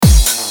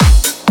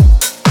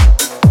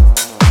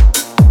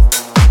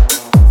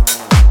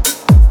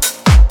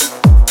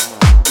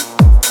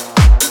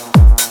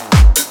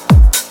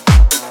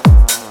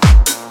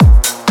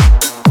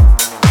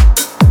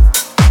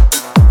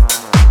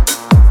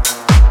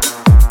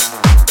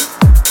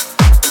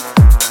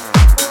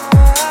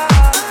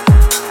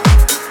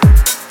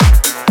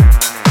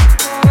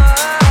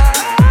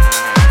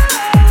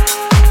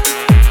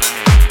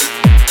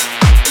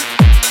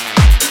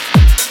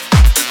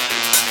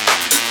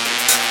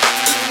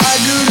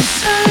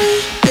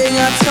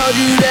told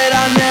you that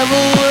I never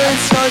would.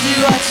 Told you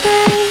I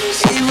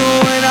changed, even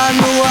when I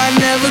knew I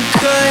never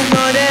could.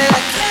 Know that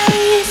I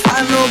can't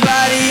find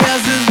nobody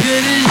else as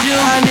good as you.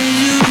 I need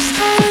you to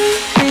stay,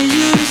 need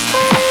you to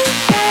stay.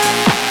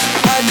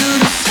 I do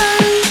the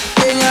same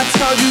thing I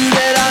told you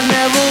that I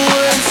never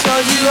would.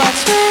 Told you I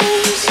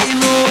changed,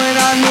 even when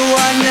I knew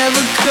I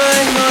never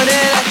could. Know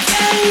that I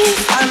can't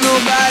find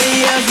nobody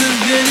else as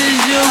good as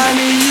you. I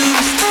need you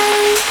to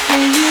stay,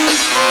 need you to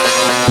stay.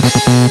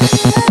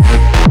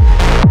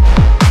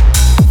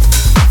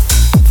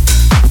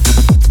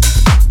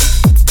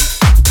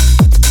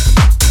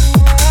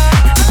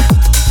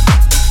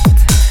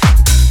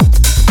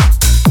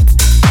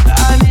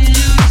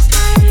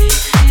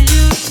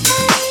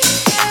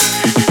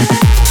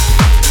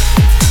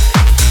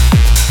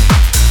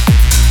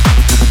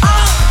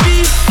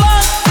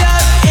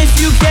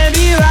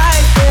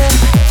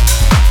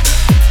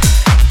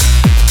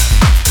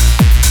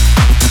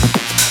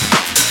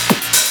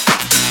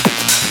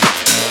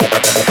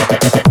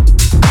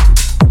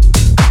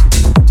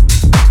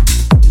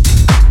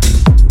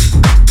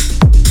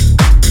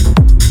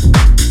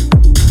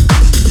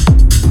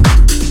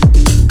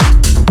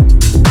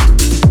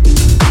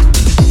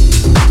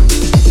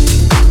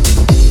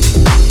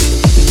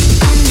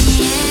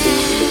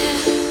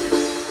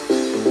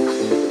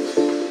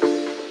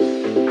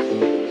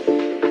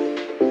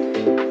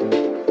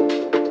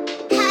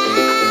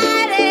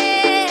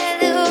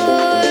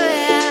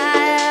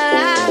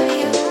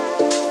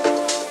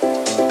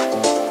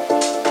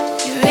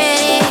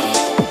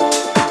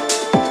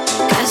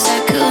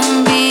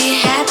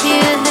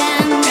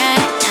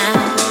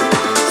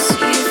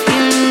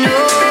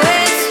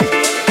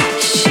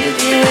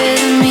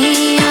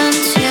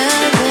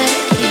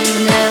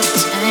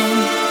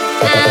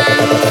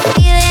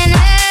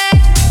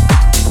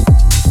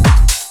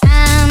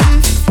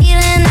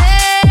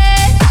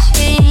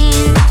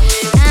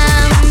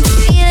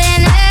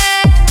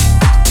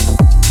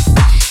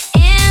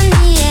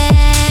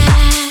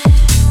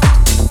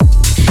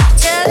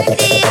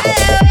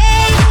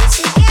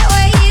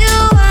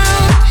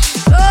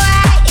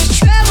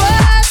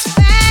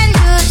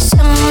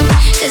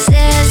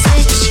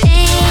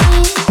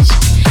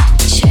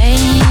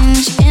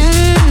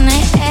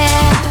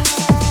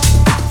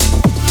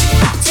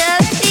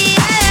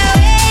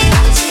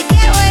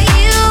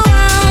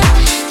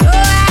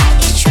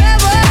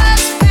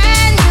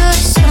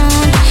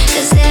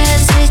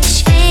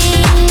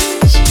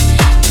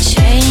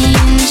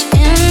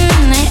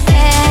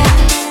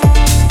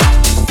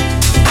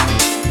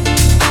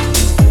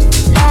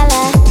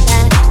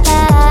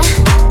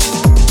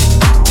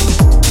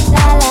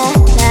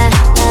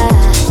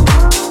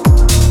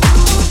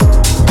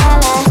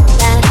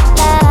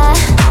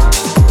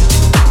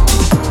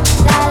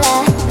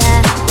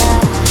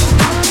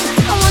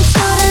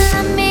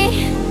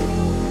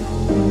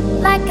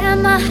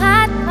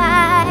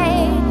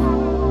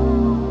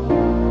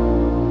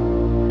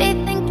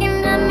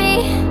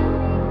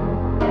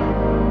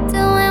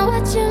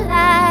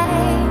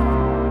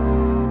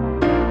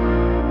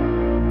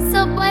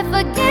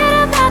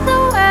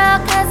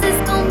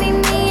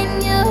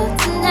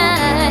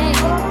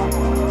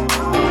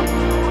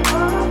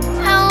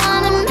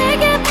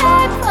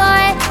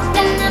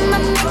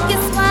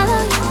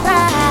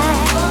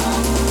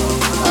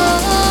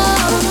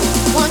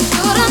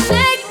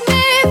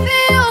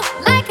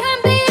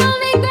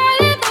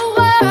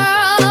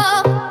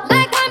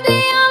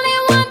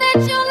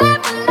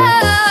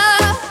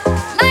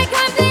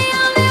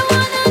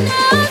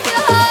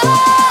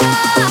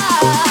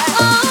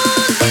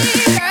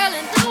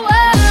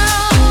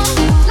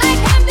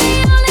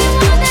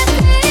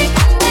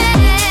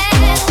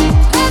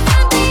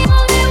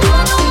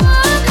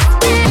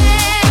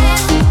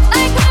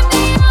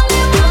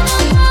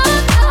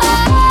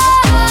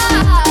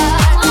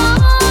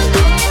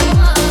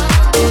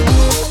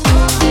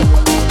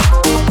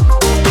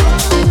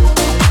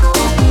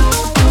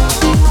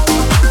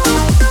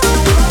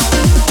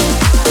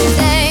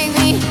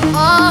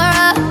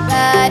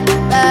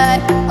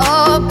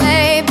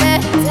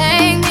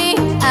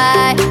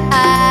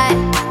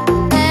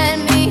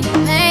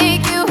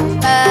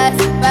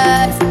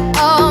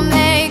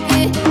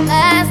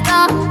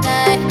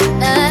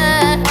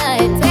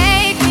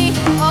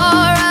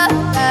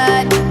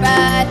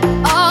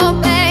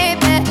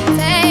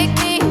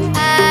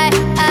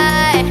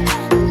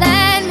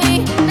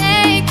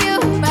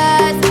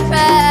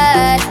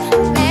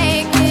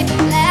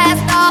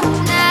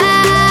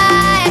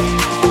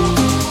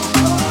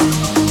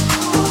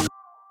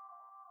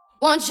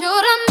 Want you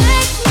to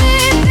make me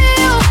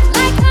feel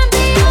like I'm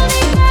the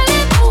only girl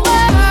in the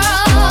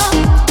world,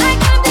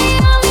 like I'm the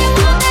only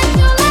one that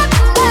you'll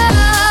ever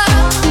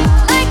love,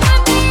 like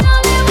I'm the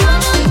only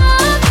one who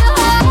knows your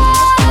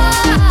heart,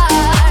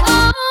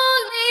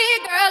 only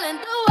girl in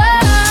the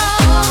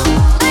world,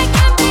 like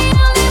I'm the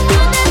only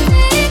one that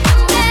sees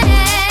a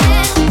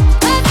man,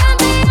 'cause I'm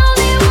the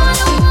only one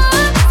who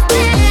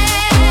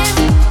understands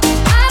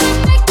how to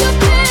make you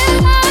feel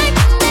like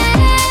a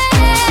man,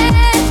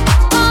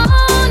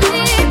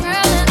 only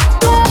girl in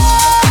the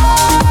world.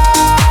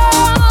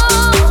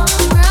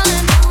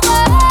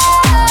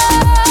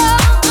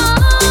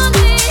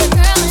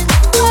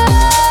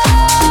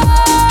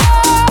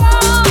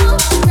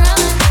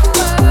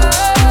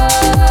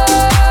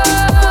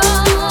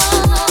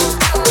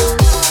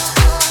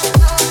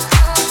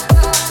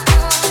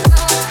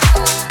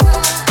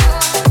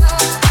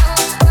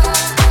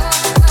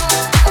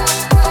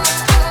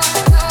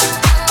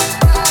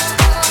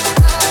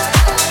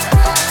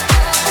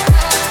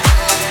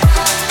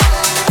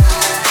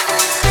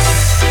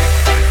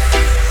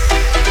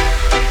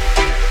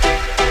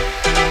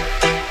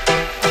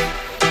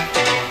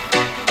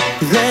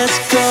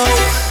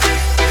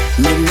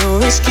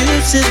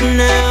 excuses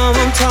now.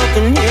 I'm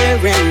talking here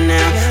and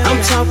now.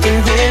 I'm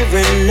talking here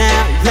and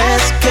now.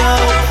 Let's go.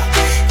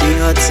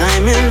 Your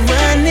time is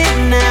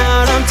running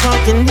out. I'm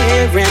talking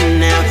here and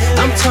now.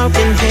 I'm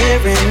talking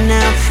here and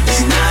now.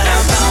 It's not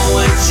about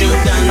what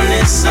you've done,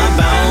 it's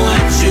about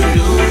what you're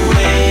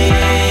doing.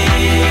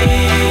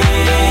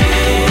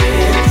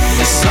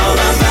 It's all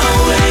about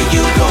where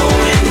you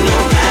going, no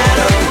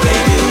matter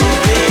where you've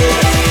been.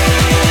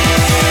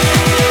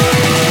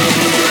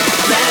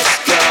 Let's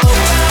go.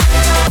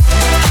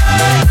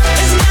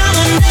 It's now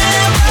or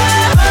never.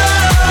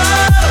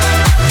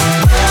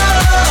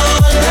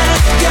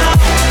 Let's go.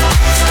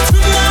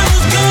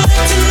 Tomorrow's good,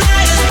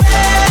 tonight is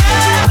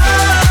better.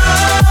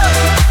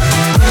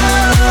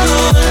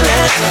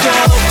 Let's go.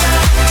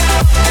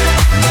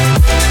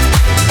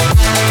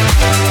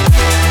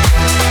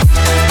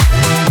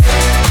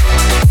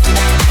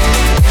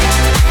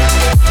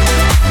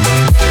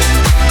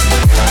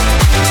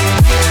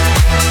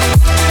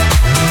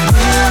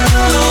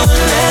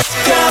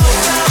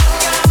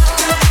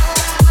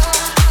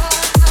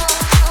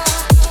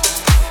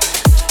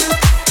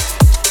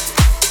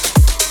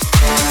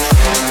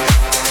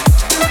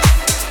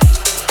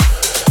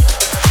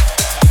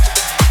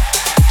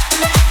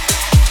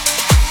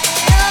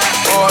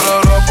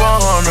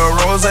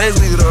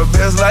 We the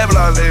best like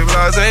blase,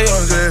 blase,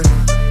 on jet.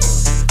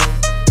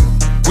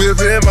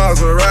 Whippin'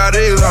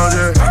 Maseratis on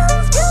jet.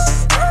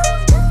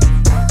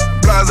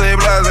 Blase,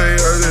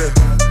 blase, on jet.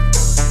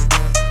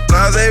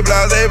 Blase,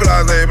 blase,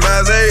 blase, blase,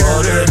 on jet.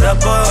 Ordered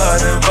up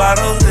 100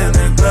 bottles in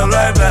the club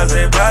like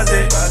blase,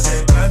 blase.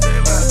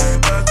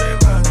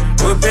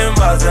 Whippin'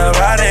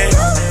 Maserati.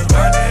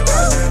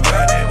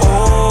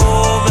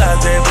 Oh,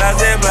 blase,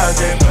 blase,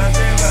 blase.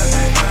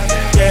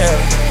 Yeah,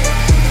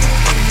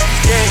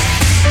 yeah.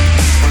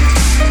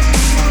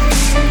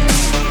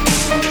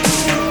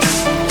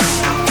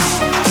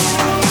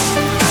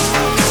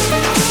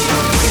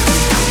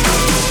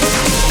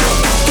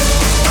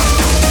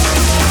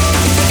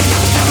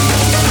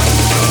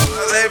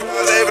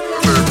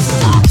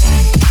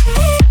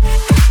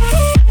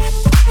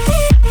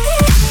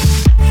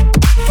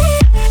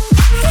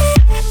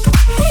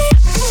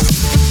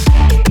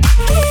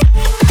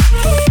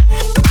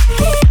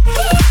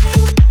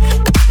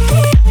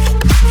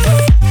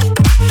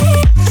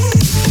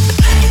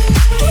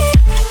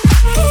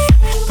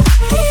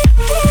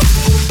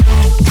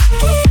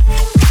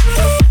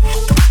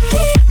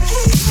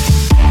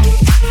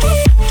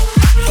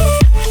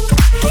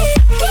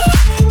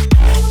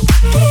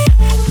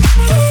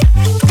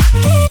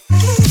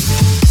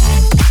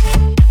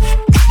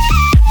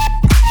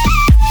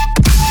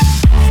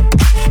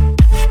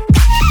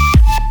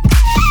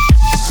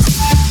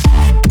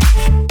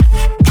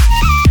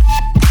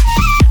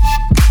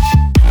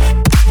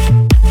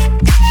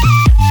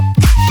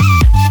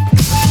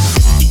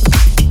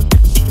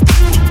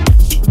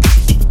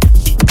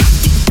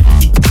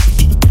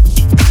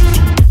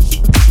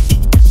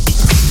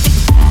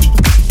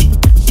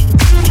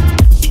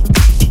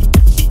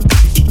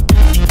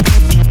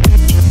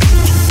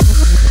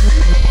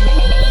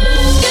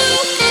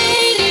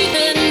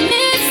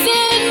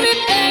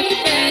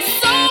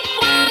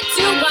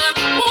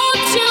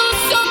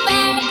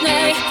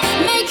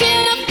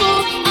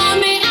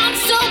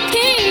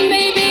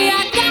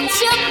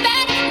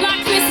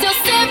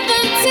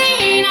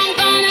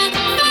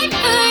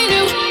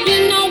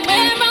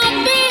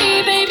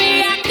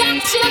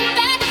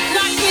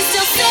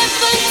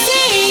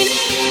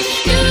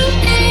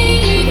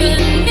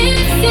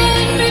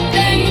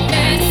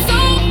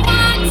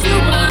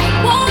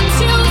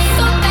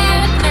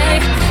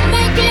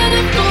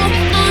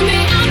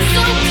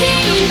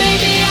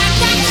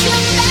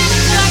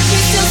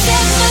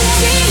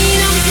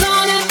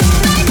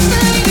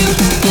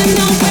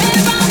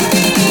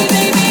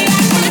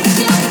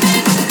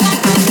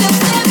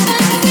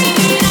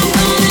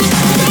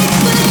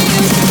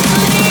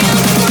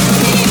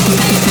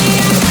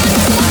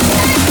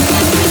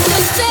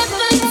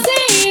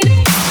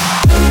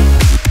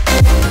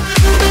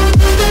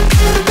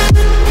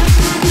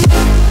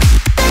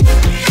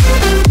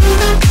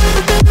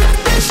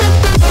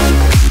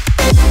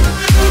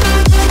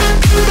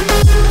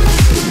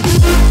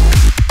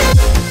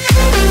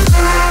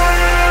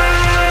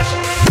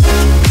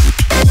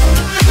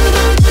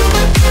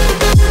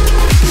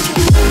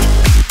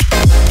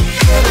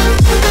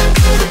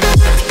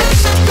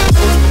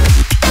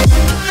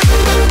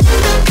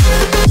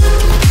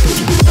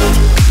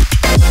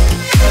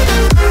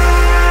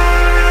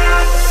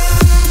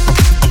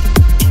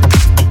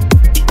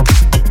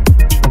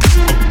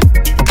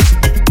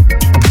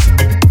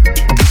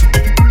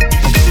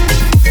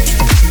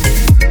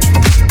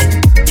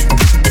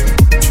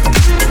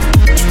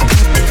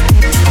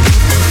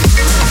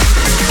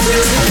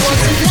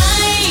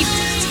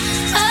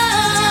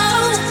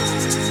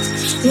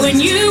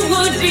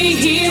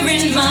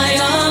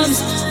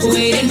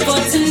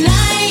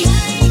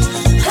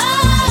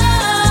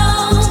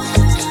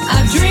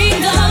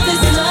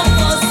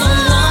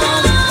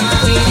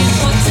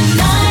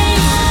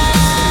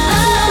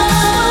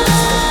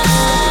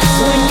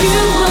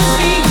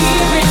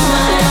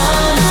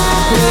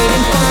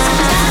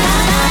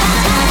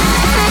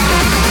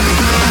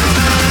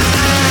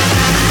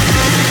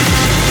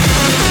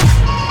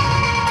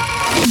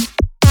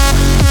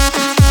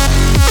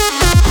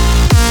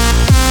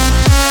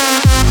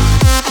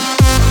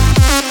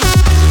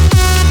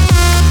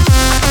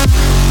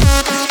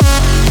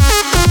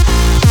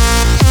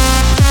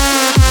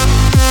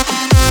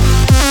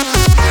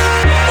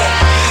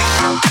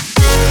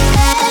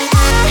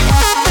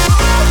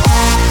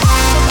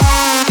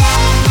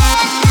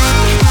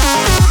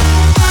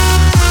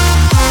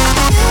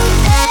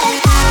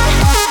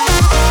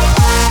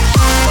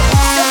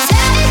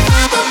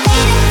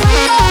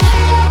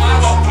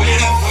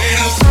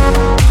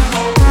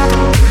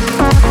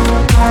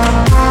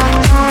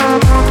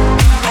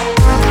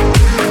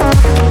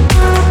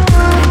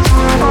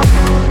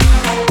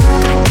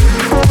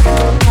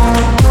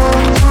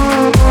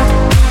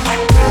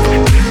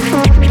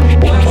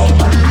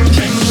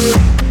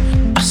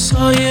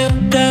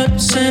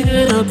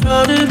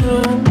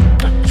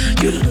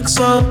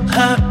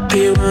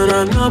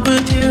 I'm not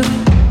with you.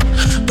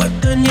 But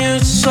then you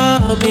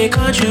saw me,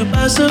 caught you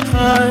by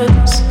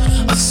surprise.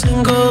 A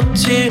single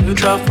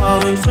teardrop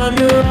falling from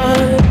your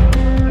eye.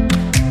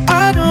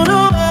 I don't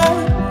know why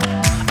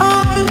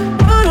I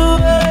run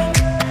away.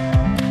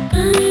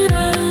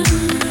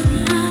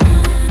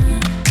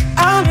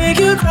 I'll make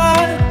you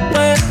cry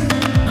when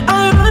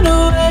I run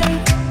away.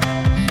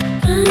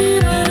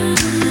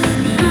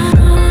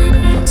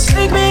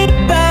 Take me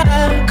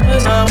back,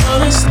 cause I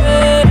wanna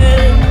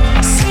stay.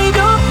 Save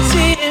your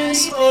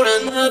tears for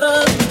another